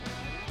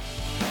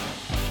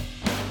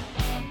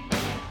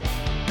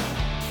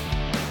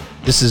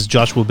This is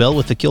Joshua Bell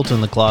with the Kilt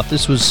and the Cloth.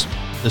 This was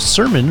the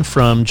sermon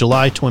from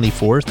July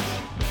 24th,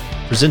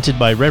 presented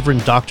by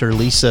Reverend Dr.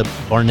 Lisa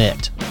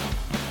Barnett.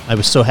 I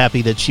was so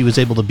happy that she was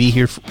able to be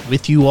here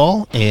with you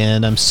all,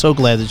 and I'm so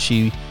glad that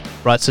she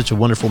brought such a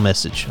wonderful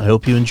message. I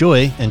hope you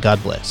enjoy, and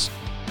God bless.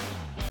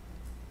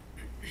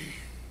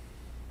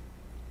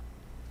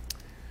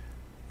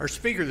 Our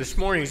speaker this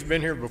morning has been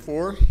here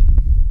before.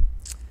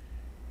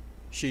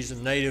 She's a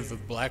native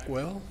of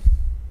Blackwell,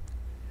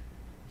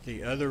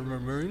 the other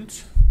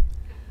Maroons.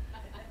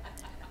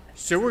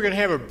 So we're going to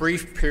have a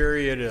brief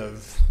period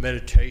of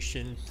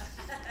meditation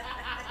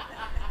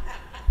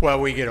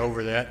while we get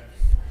over that.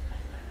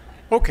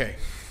 Okay.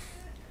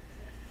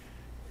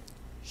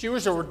 She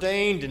was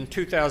ordained in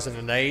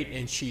 2008,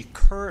 and she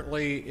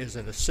currently is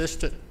an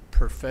assistant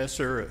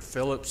professor at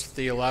Phillips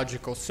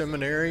Theological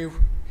Seminary.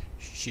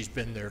 She's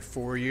been there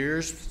 4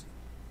 years,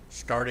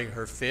 starting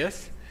her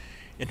 5th.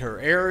 In her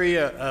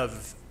area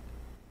of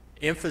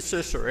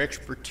emphasis or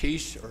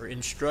expertise or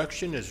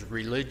instruction is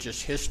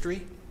religious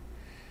history.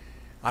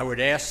 I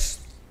would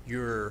ask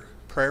your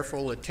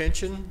prayerful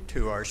attention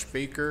to our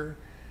speaker,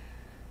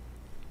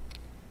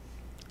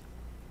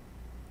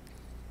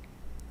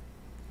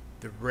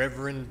 the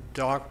Reverend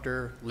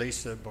Dr.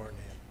 Lisa Barnett.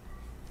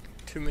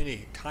 Too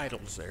many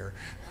titles there.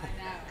 I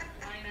know.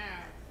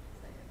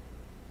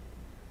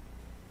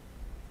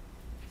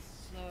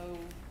 So,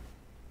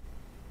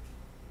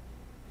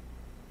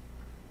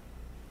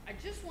 I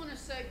just want to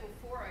say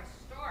before I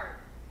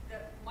start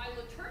that my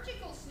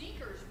liturgical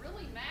sneakers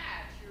really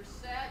match your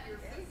set, your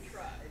food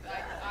truck.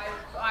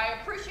 I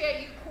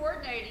appreciate you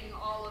coordinating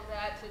all of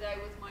that today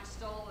with my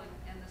stole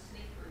and the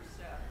sneakers.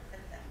 So.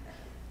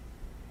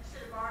 I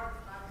should have borrowed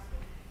from Bible school.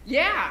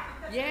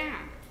 Yeah.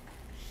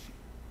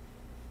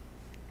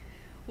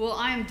 Well,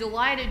 I am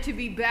delighted to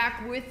be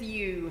back with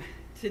you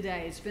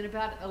today. It's been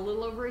about a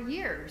little over a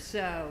year.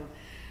 So,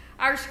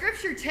 our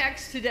scripture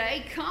text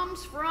today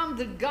comes from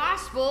the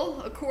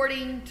Gospel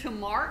according to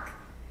Mark,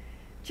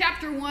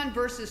 chapter 1,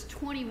 verses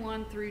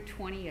 21 through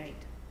 28.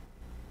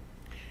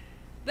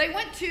 They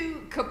went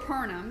to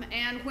Capernaum,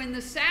 and when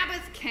the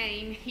Sabbath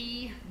came,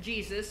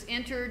 Jesus,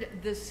 entered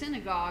the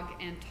synagogue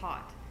and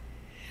taught.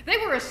 They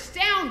were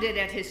astounded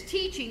at his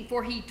teaching,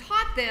 for he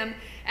taught them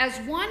as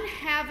one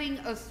having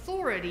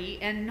authority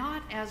and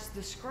not as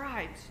the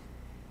scribes.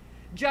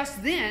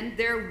 Just then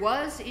there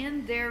was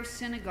in their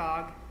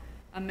synagogue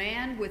a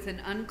man with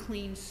an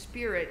unclean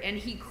spirit, and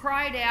he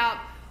cried out,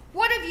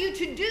 "What have you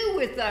to do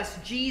with us,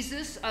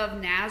 Jesus of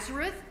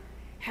Nazareth?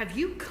 Have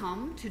you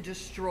come to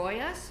destroy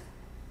us?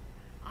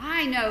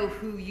 I know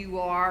who you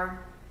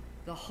are,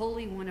 the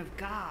Holy One of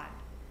God."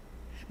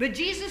 But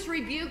Jesus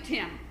rebuked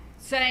him,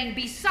 saying,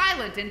 "Be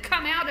silent and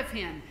come out of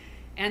him."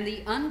 And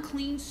the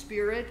unclean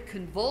spirit,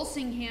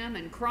 convulsing him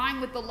and crying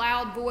with a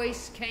loud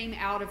voice, came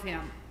out of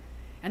him.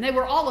 And they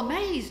were all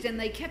amazed, and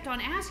they kept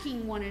on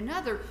asking one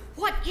another,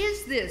 "What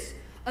is this?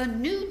 A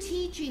new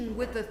teaching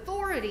with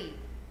authority.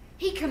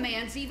 He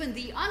commands even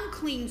the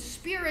unclean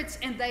spirits,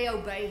 and they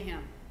obey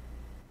him."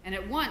 And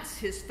at once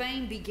his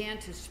fame began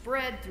to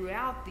spread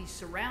throughout the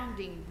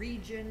surrounding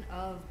region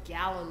of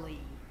Galilee.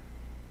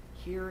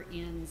 Here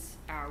ends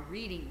our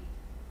reading.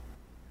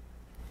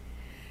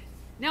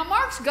 Now,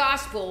 Mark's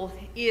gospel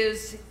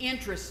is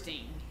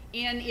interesting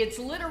in its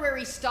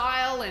literary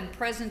style and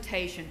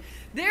presentation.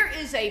 There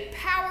is a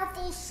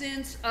powerful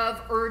sense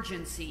of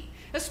urgency,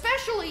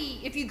 especially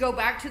if you go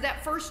back to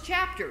that first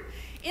chapter.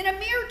 In a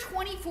mere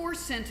 24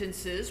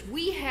 sentences,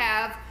 we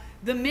have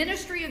the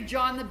ministry of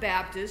John the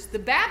Baptist, the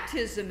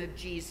baptism of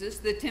Jesus,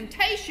 the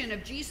temptation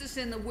of Jesus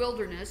in the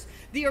wilderness,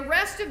 the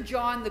arrest of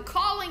John, the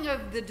calling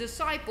of the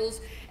disciples,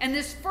 and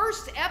this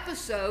first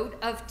episode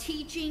of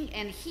teaching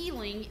and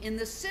healing in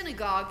the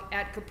synagogue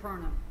at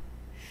Capernaum.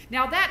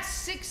 Now that's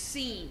 6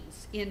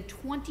 scenes in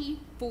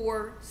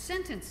 24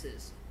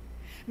 sentences.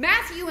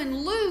 Matthew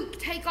and Luke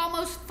take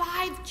almost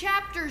 5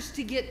 chapters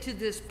to get to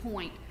this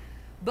point,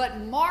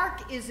 but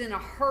Mark is in a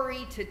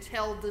hurry to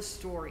tell the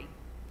story.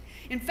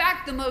 In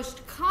fact, the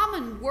most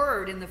common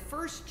word in the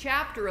first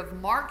chapter of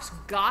Mark's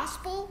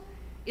gospel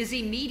is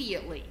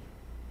immediately.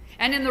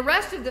 And in the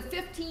rest of the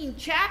 15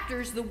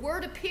 chapters, the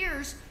word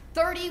appears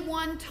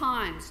 31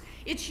 times.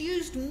 It's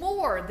used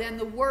more than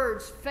the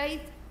words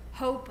faith,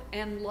 hope,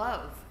 and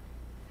love.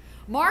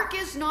 Mark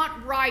is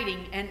not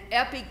writing an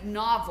epic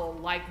novel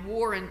like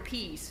War and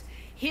Peace.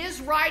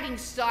 His writing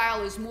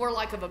style is more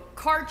like of a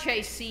car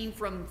chase scene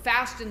from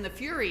Fast and the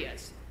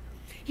Furious.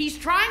 He's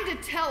trying to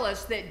tell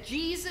us that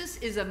Jesus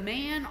is a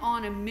man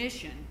on a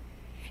mission.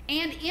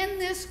 And in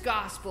this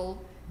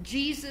gospel,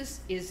 Jesus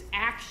is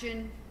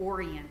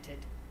action-oriented.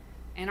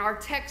 And our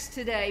text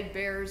today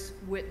bears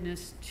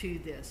witness to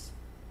this.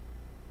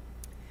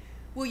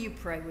 Will you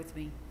pray with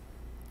me?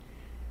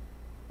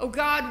 Oh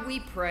God,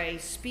 we pray,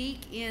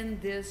 speak in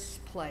this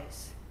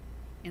place,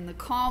 in the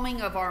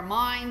calming of our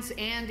minds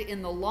and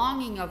in the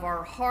longing of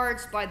our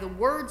hearts, by the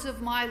words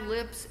of my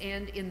lips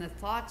and in the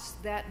thoughts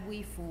that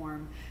we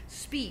form.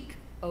 Speak,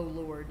 O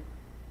Lord,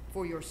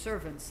 for your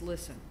servants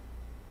listen.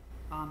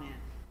 Amen.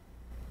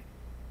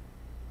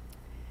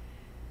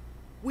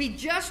 We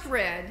just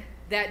read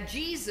that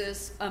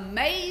Jesus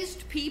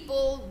amazed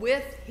people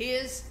with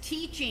his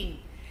teaching.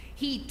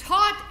 He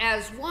taught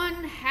as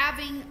one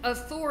having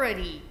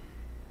authority.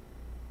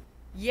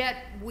 Yet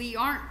we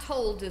aren't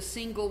told a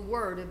single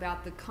word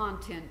about the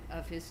content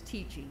of his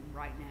teaching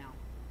right now.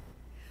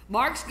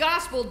 Mark's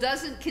gospel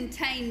doesn't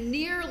contain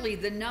nearly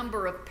the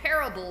number of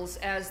parables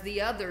as the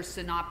other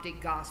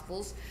synoptic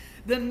gospels.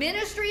 The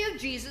ministry of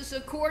Jesus,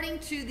 according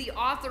to the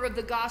author of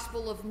the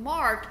Gospel of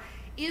Mark,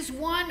 is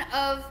one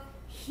of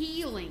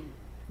healing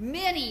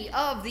many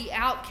of the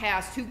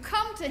outcasts who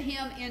come to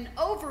him in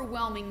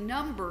overwhelming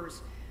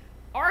numbers,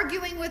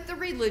 arguing with the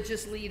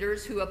religious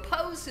leaders who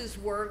oppose his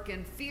work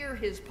and fear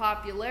his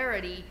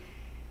popularity,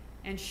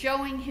 and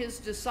showing his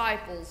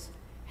disciples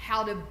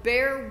how to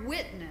bear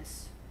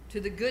witness to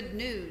the good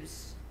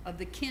news of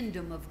the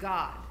kingdom of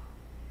God.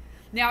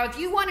 Now, if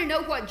you want to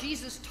know what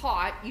Jesus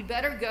taught, you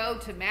better go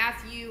to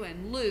Matthew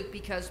and Luke,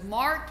 because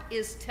Mark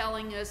is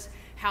telling us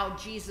how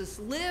Jesus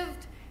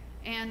lived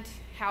and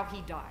how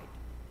he died.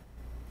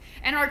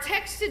 And our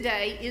text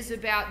today is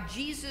about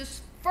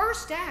Jesus'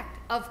 first act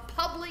of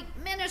public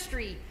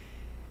ministry.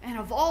 And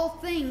of all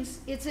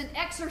things, it's an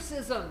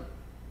exorcism.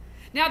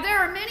 Now, there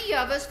are many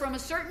of us from a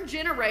certain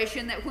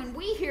generation that when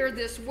we hear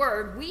this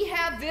word, we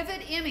have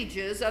vivid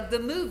images of the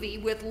movie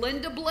with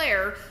Linda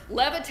Blair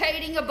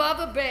levitating above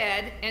a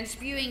bed and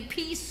spewing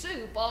pea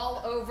soup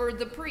all over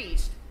the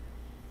priest.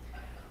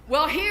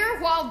 Well,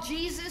 here, while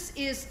Jesus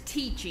is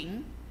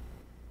teaching,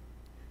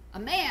 a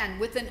man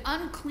with an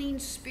unclean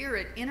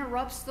spirit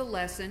interrupts the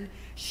lesson,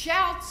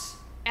 shouts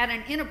at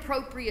an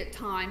inappropriate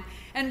time,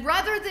 and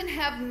rather than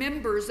have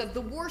members of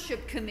the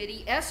worship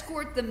committee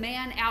escort the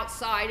man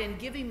outside and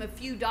give him a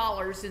few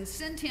dollars and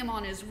send him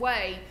on his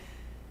way,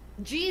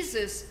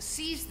 Jesus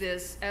sees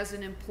this as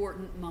an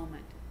important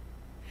moment.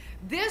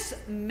 This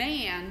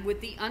man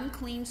with the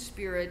unclean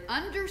spirit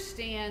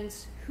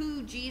understands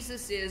who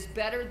Jesus is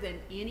better than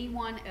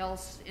anyone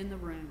else in the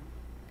room.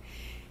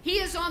 He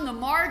is on the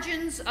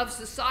margins of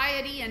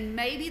society and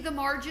maybe the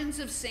margins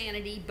of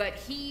sanity, but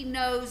he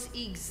knows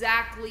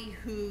exactly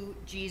who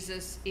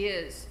Jesus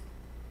is.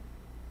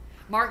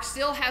 Mark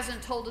still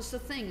hasn't told us a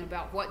thing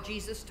about what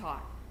Jesus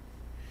taught,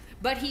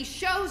 but he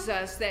shows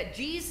us that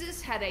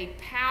Jesus had a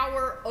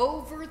power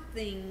over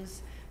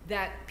things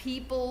that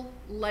people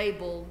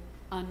label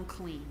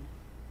unclean.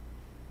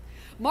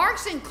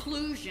 Mark's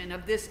inclusion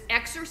of this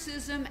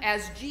exorcism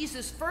as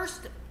Jesus'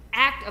 first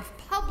act of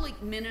public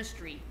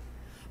ministry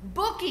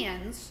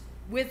bookends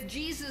with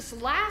Jesus'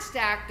 last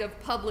act of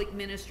public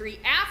ministry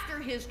after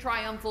his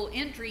triumphal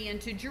entry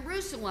into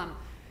Jerusalem,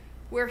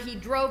 where he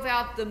drove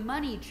out the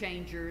money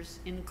changers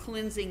in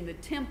cleansing the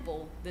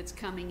temple that's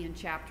coming in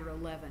chapter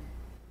 11.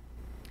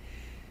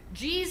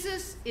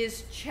 Jesus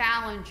is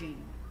challenging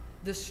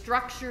the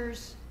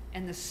structures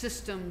and the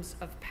systems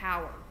of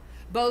power,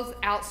 both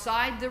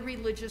outside the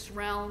religious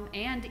realm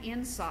and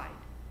inside,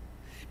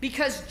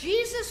 because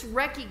Jesus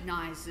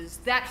recognizes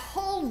that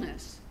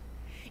wholeness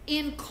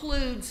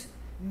includes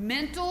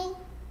mental,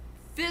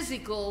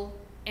 physical,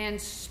 and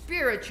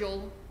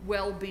spiritual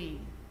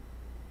well-being.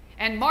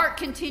 And Mark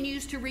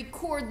continues to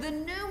record the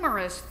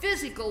numerous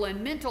physical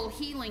and mental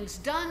healings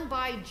done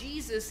by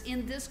Jesus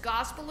in this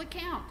gospel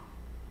account.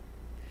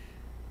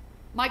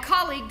 My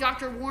colleague,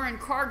 Dr. Warren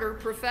Carter,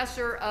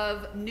 professor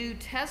of New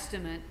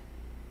Testament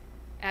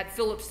at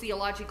Phillips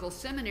Theological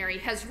Seminary,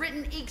 has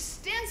written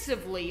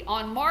extensively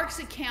on Mark's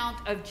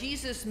account of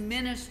Jesus'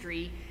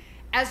 ministry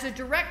as a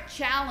direct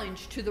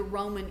challenge to the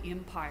Roman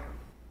Empire.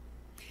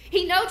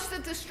 He notes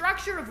that the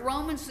structure of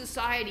Roman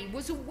society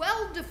was a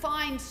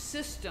well-defined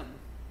system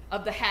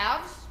of the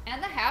haves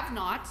and the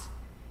have-nots,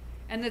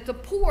 and that the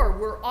poor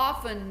were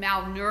often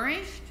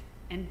malnourished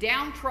and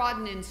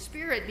downtrodden in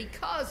spirit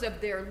because of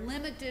their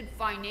limited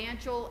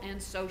financial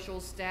and social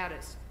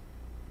status.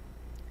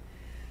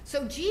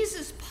 So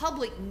Jesus'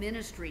 public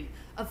ministry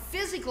of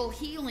physical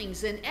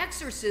healings and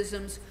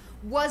exorcisms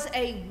was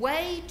a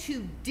way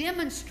to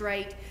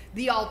demonstrate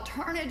the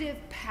alternative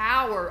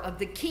power of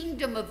the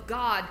kingdom of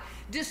God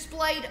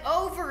displayed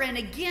over and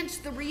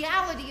against the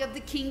reality of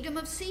the kingdom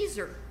of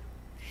Caesar.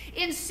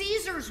 In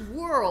Caesar's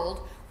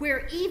world,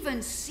 where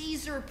even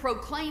Caesar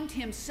proclaimed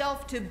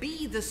himself to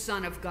be the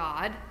Son of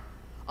God,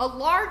 a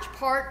large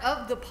part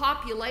of the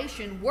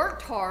population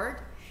worked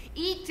hard,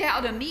 eked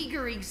out a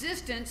meager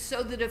existence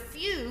so that a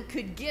few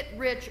could get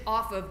rich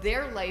off of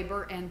their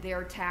labor and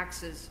their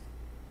taxes.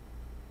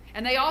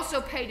 And they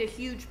also paid a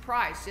huge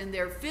price in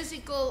their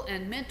physical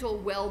and mental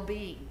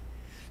well-being.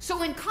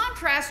 So in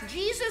contrast,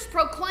 Jesus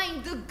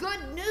proclaimed the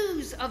good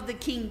news of the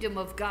kingdom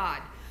of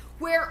God,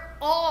 where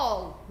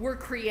all were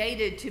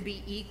created to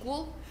be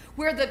equal,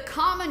 where the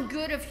common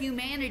good of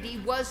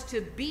humanity was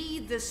to be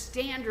the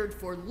standard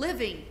for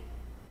living.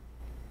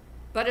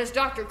 But as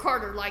Dr.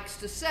 Carter likes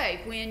to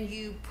say, when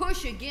you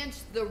push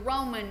against the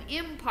Roman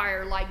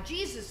Empire like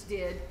Jesus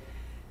did,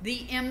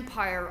 the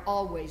empire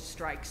always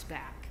strikes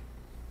back.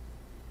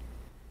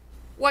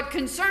 What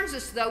concerns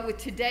us, though, with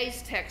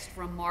today's text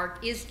from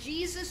Mark is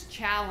Jesus'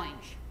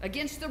 challenge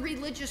against the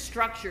religious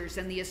structures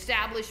and the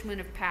establishment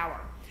of power.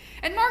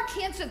 And Mark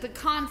hints at the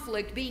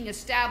conflict being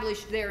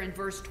established there in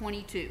verse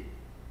 22.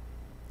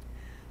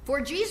 For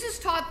Jesus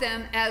taught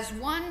them as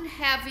one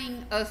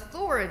having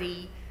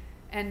authority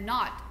and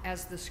not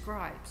as the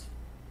scribes.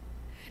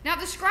 Now,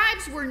 the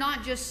scribes were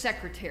not just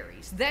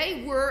secretaries.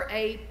 They were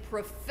a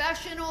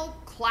professional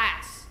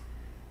class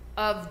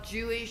of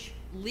Jewish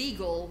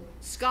legal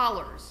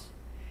scholars,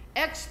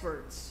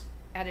 experts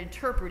at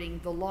interpreting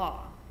the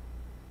law.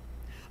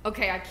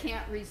 Okay, I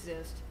can't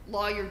resist.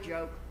 Lawyer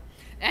joke.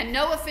 And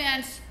no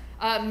offense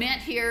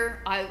meant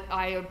here.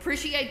 I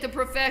appreciate the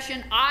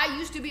profession. I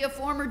used to be a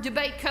former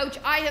debate coach.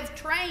 I have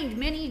trained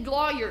many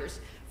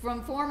lawyers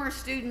from former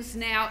students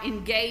now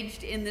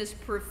engaged in this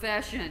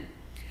profession.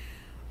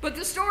 But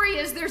the story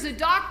is there's a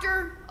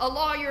doctor, a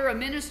lawyer, a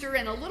minister,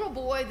 and a little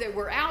boy that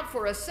were out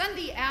for a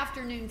Sunday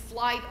afternoon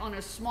flight on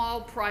a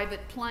small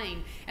private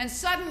plane. And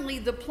suddenly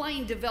the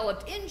plane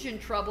developed engine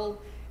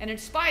trouble, and in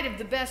spite of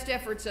the best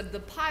efforts of the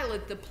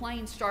pilot, the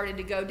plane started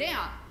to go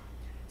down.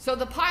 So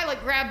the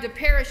pilot grabbed a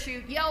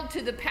parachute, yelled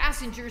to the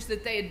passengers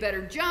that they had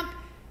better jump,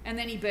 and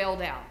then he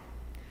bailed out.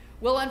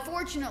 Well,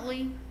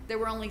 unfortunately, there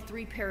were only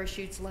 3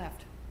 parachutes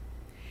left.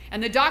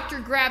 And the doctor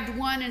grabbed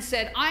one and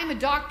said, I'm a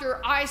doctor,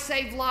 I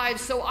save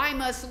lives, so I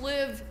must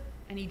live.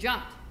 And he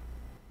jumped.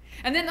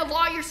 And then the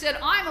lawyer said,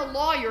 I'm a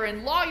lawyer,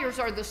 and lawyers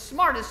are the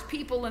smartest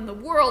people in the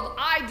world.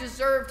 I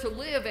deserve to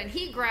live. And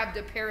he grabbed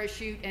a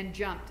parachute and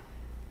jumped.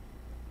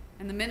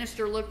 And the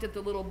minister looked at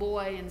the little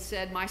boy and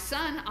said, my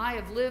son, I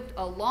have lived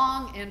a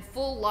long and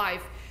full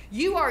life.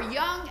 You are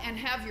young and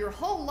have your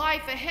whole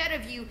life ahead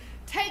of you.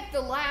 Take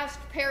the last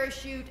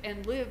parachute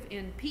and live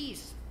in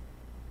peace.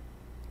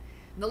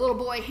 And the little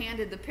boy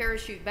handed the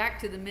parachute back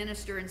to the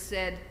minister and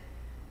said,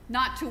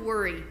 not to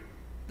worry.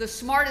 The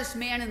smartest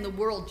man in the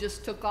world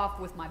just took off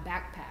with my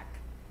backpack.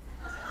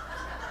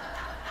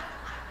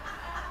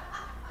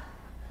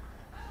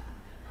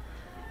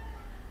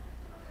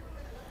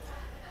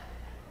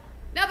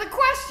 Now the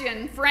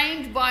question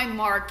framed by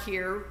Mark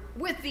here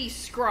with these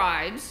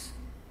scribes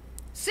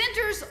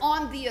centers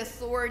on the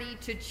authority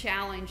to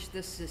challenge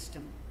the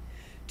system,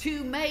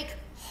 to make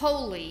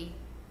holy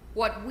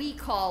what we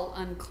call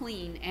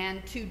unclean,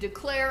 and to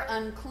declare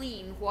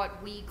unclean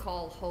what we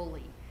call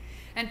holy.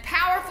 And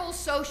powerful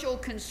social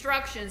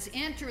constructions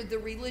enter the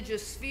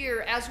religious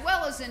sphere as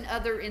well as in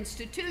other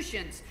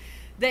institutions,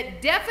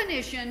 that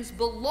definitions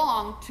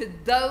belong to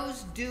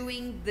those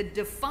doing the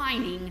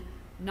defining,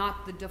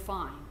 not the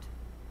defined.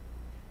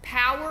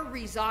 Power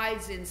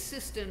resides in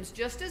systems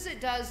just as it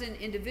does in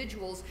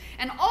individuals,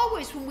 and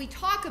always when we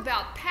talk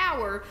about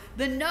power,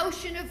 the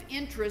notion of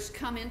interest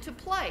come into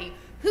play.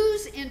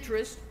 Whose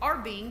interests are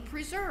being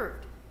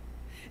preserved?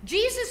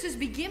 Jesus is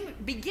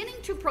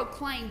beginning to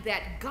proclaim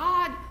that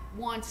God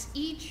wants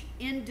each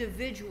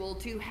individual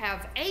to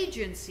have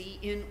agency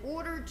in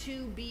order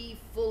to be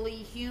fully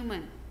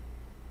human.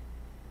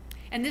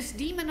 And this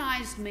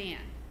demonized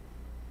man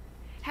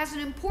has an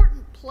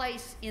important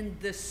place in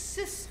the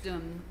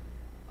system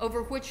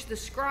over which the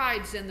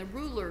scribes and the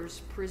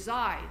rulers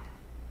preside,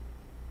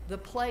 the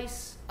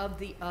place of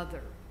the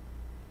other.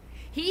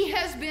 He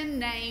has been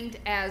named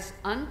as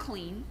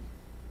unclean.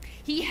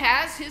 He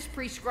has his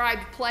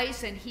prescribed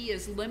place, and he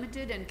is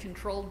limited and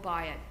controlled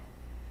by it.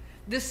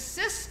 The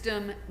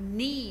system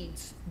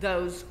needs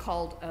those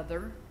called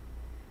other,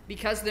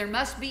 because there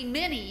must be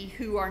many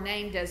who are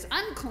named as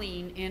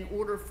unclean in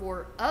order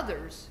for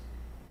others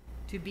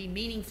to be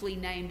meaningfully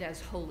named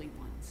as holy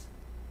ones.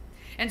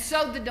 And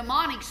so the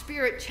demonic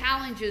spirit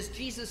challenges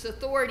Jesus'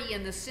 authority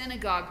in the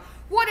synagogue.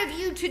 What have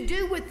you to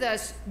do with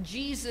us,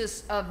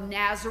 Jesus of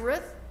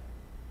Nazareth?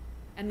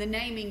 And the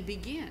naming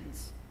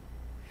begins.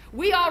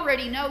 We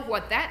already know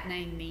what that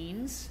name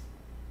means.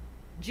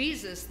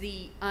 Jesus,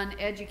 the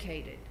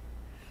uneducated.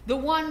 The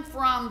one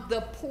from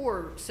the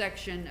poor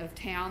section of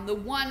town. The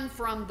one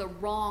from the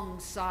wrong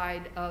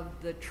side of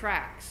the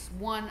tracks.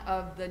 One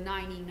of the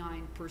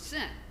 99%.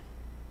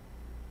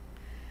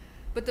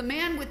 But the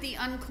man with the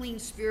unclean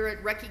spirit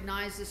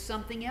recognizes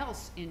something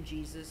else in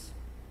Jesus.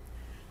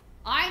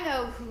 I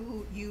know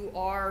who you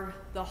are,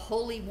 the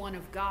Holy One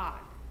of God.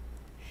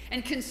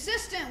 And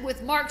consistent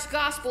with Mark's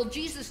gospel,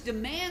 Jesus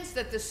demands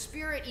that the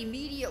spirit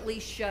immediately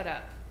shut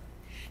up.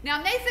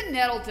 Now, Nathan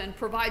Nettleton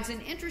provides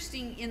an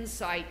interesting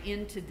insight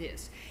into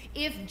this.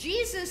 If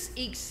Jesus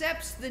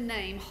accepts the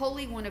name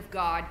Holy One of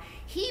God,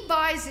 he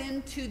buys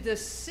into the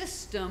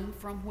system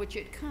from which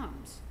it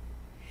comes.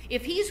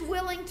 If he's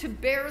willing to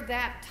bear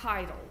that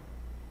title,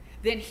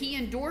 then he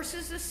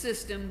endorses a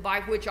system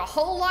by which a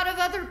whole lot of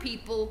other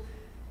people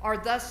are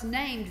thus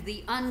named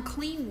the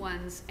unclean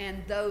ones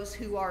and those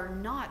who are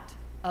not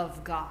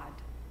of God.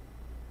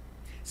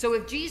 So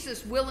if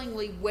Jesus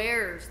willingly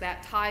wears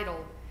that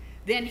title,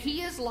 then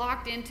he is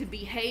locked into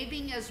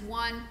behaving as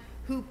one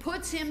who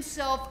puts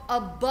himself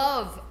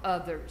above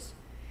others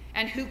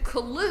and who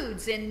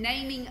colludes in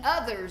naming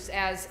others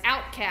as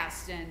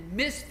outcasts and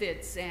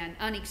misfits and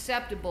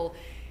unacceptable.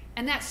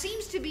 And that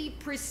seems to be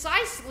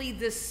precisely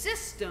the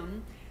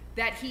system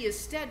that he is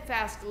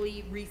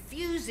steadfastly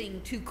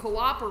refusing to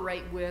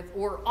cooperate with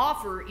or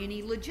offer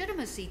any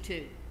legitimacy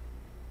to.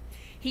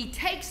 He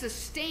takes a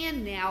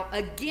stand now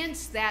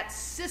against that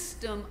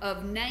system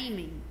of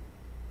naming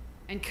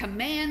and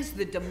commands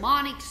the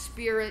demonic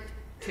spirit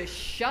to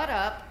shut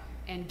up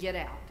and get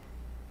out.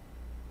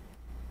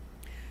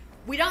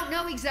 We don't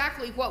know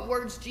exactly what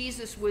words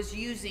Jesus was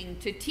using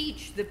to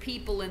teach the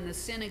people in the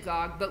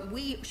synagogue, but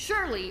we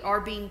surely are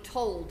being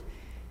told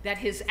that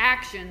his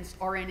actions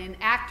are an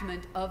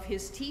enactment of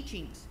his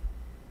teachings.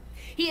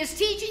 He is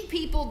teaching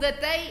people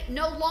that they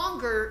no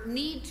longer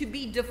need to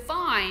be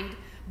defined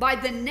by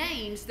the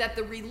names that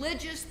the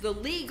religious, the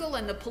legal,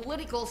 and the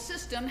political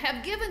system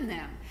have given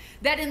them.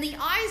 That in the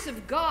eyes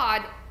of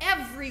God,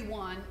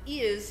 everyone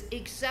is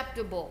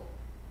acceptable.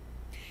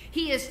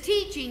 He is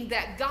teaching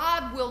that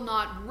God will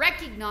not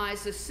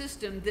recognize a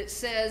system that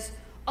says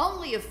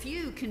only a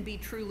few can be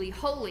truly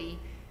holy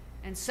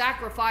and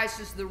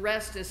sacrifices the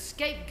rest as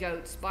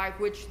scapegoats by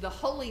which the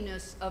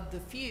holiness of the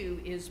few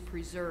is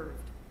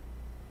preserved.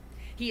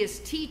 He is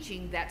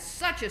teaching that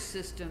such a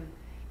system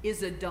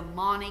is a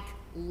demonic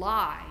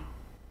lie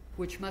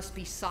which must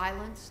be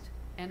silenced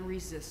and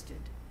resisted.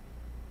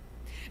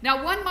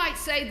 Now, one might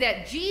say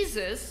that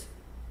Jesus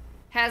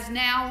has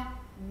now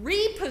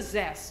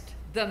repossessed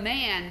the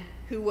man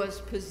who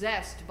was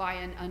possessed by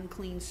an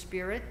unclean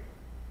spirit.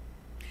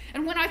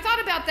 And when I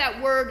thought about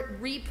that word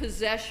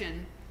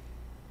repossession,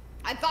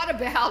 I thought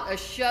about a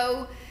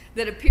show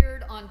that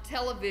appeared on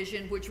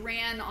television, which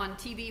ran on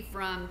TV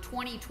from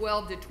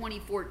 2012 to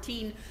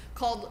 2014,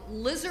 called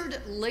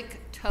Lizard Lick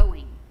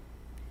Towing.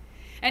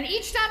 And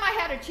each time I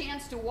had a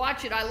chance to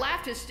watch it, I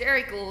laughed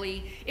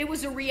hysterically. It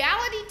was a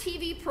reality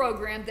TV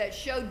program that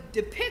showed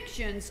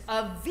depictions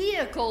of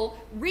vehicle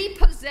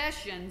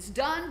repossessions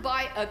done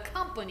by a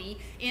company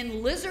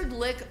in Lizard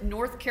Lick,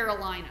 North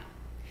Carolina.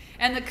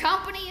 And the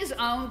company is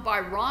owned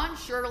by Ron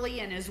Shirley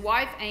and his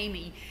wife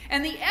Amy.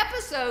 And the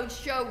episodes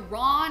show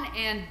Ron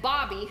and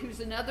Bobby, who's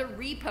another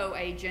repo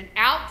agent,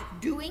 out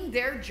doing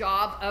their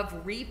job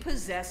of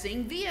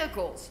repossessing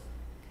vehicles.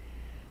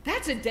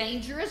 That's a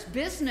dangerous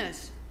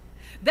business.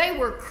 They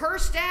were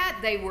cursed at,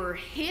 they were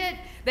hit,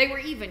 they were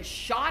even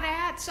shot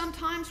at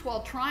sometimes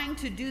while trying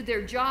to do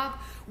their job.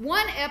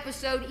 One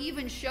episode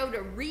even showed a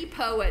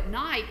repo at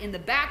night in the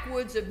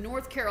backwoods of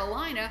North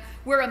Carolina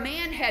where a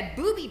man had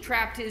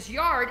booby-trapped his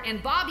yard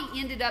and Bobby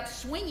ended up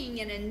swinging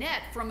in a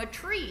net from a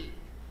tree.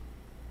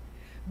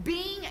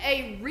 Being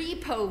a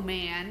repo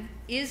man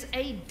is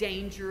a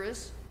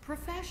dangerous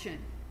profession.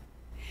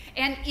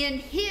 And in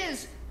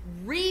his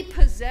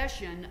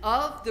repossession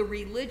of the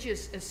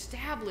religious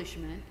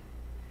establishment,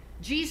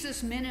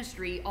 Jesus'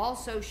 ministry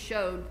also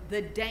showed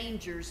the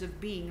dangers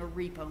of being a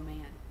repo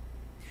man.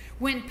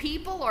 When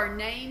people are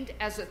named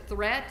as a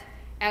threat,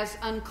 as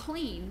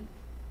unclean,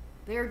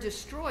 they are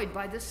destroyed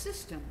by the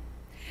system.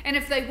 And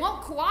if they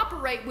won't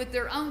cooperate with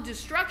their own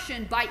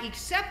destruction by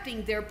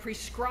accepting their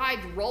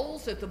prescribed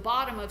roles at the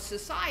bottom of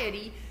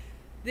society,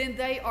 then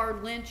they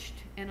are lynched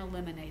and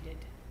eliminated.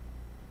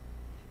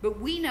 But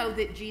we know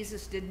that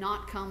Jesus did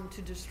not come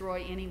to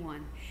destroy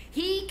anyone.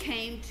 He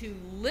came to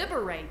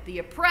liberate the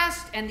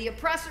oppressed and the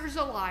oppressors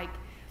alike.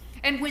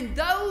 And when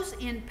those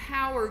in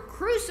power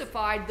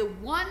crucified the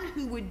one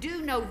who would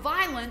do no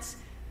violence,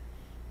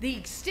 the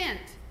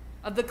extent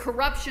of the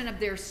corruption of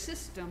their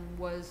system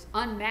was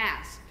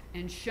unmasked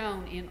and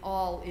shown in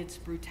all its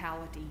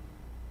brutality.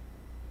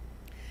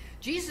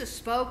 Jesus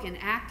spoke and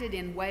acted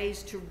in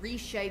ways to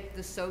reshape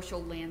the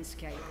social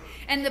landscape.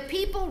 And the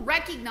people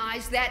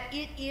recognized that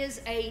it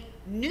is a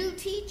new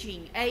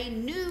teaching, a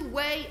new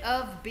way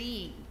of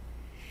being.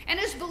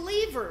 And as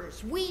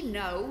believers, we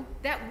know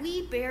that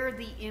we bear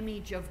the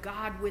image of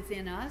God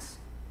within us.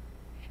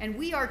 And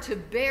we are to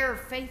bear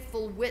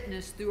faithful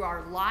witness through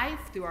our life,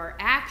 through our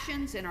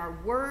actions and our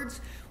words.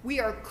 We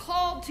are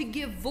called to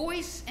give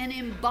voice and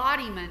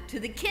embodiment to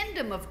the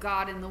kingdom of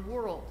God in the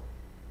world.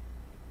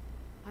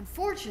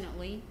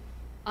 Unfortunately,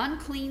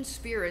 unclean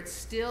spirits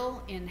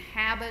still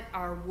inhabit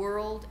our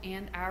world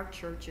and our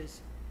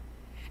churches.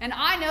 And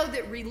I know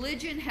that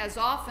religion has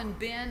often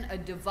been a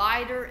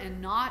divider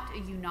and not a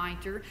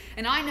uniter.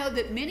 And I know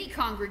that many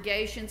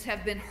congregations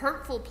have been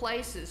hurtful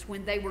places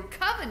when they were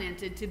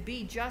covenanted to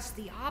be just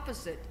the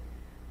opposite.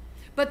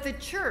 But the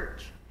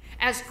church,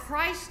 as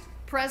Christ's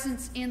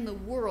presence in the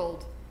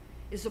world,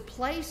 is a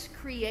place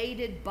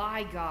created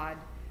by God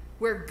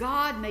where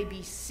God may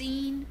be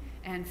seen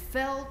and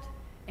felt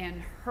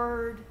and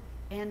heard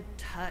and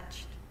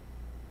touched.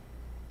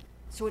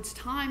 So it's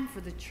time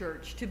for the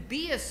church to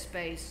be a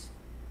space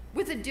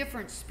with a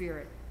different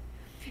spirit.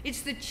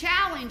 It's the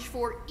challenge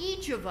for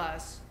each of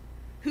us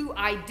who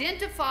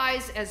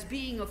identifies as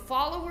being a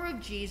follower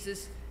of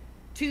Jesus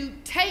to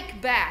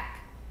take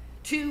back,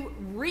 to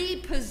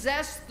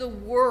repossess the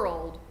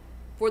world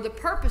for the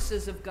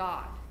purposes of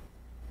God,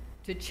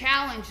 to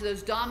challenge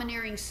those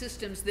domineering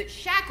systems that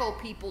shackle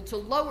people to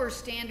lower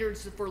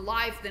standards for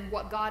life than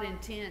what God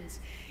intends.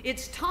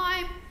 It's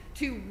time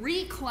to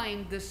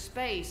reclaim the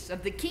space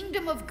of the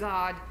kingdom of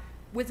God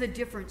with a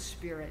different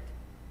spirit.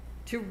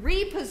 to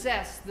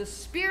repossess the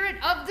spirit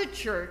of the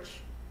church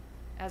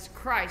as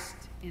Christ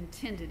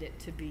intended it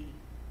to be.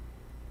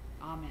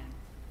 Amen.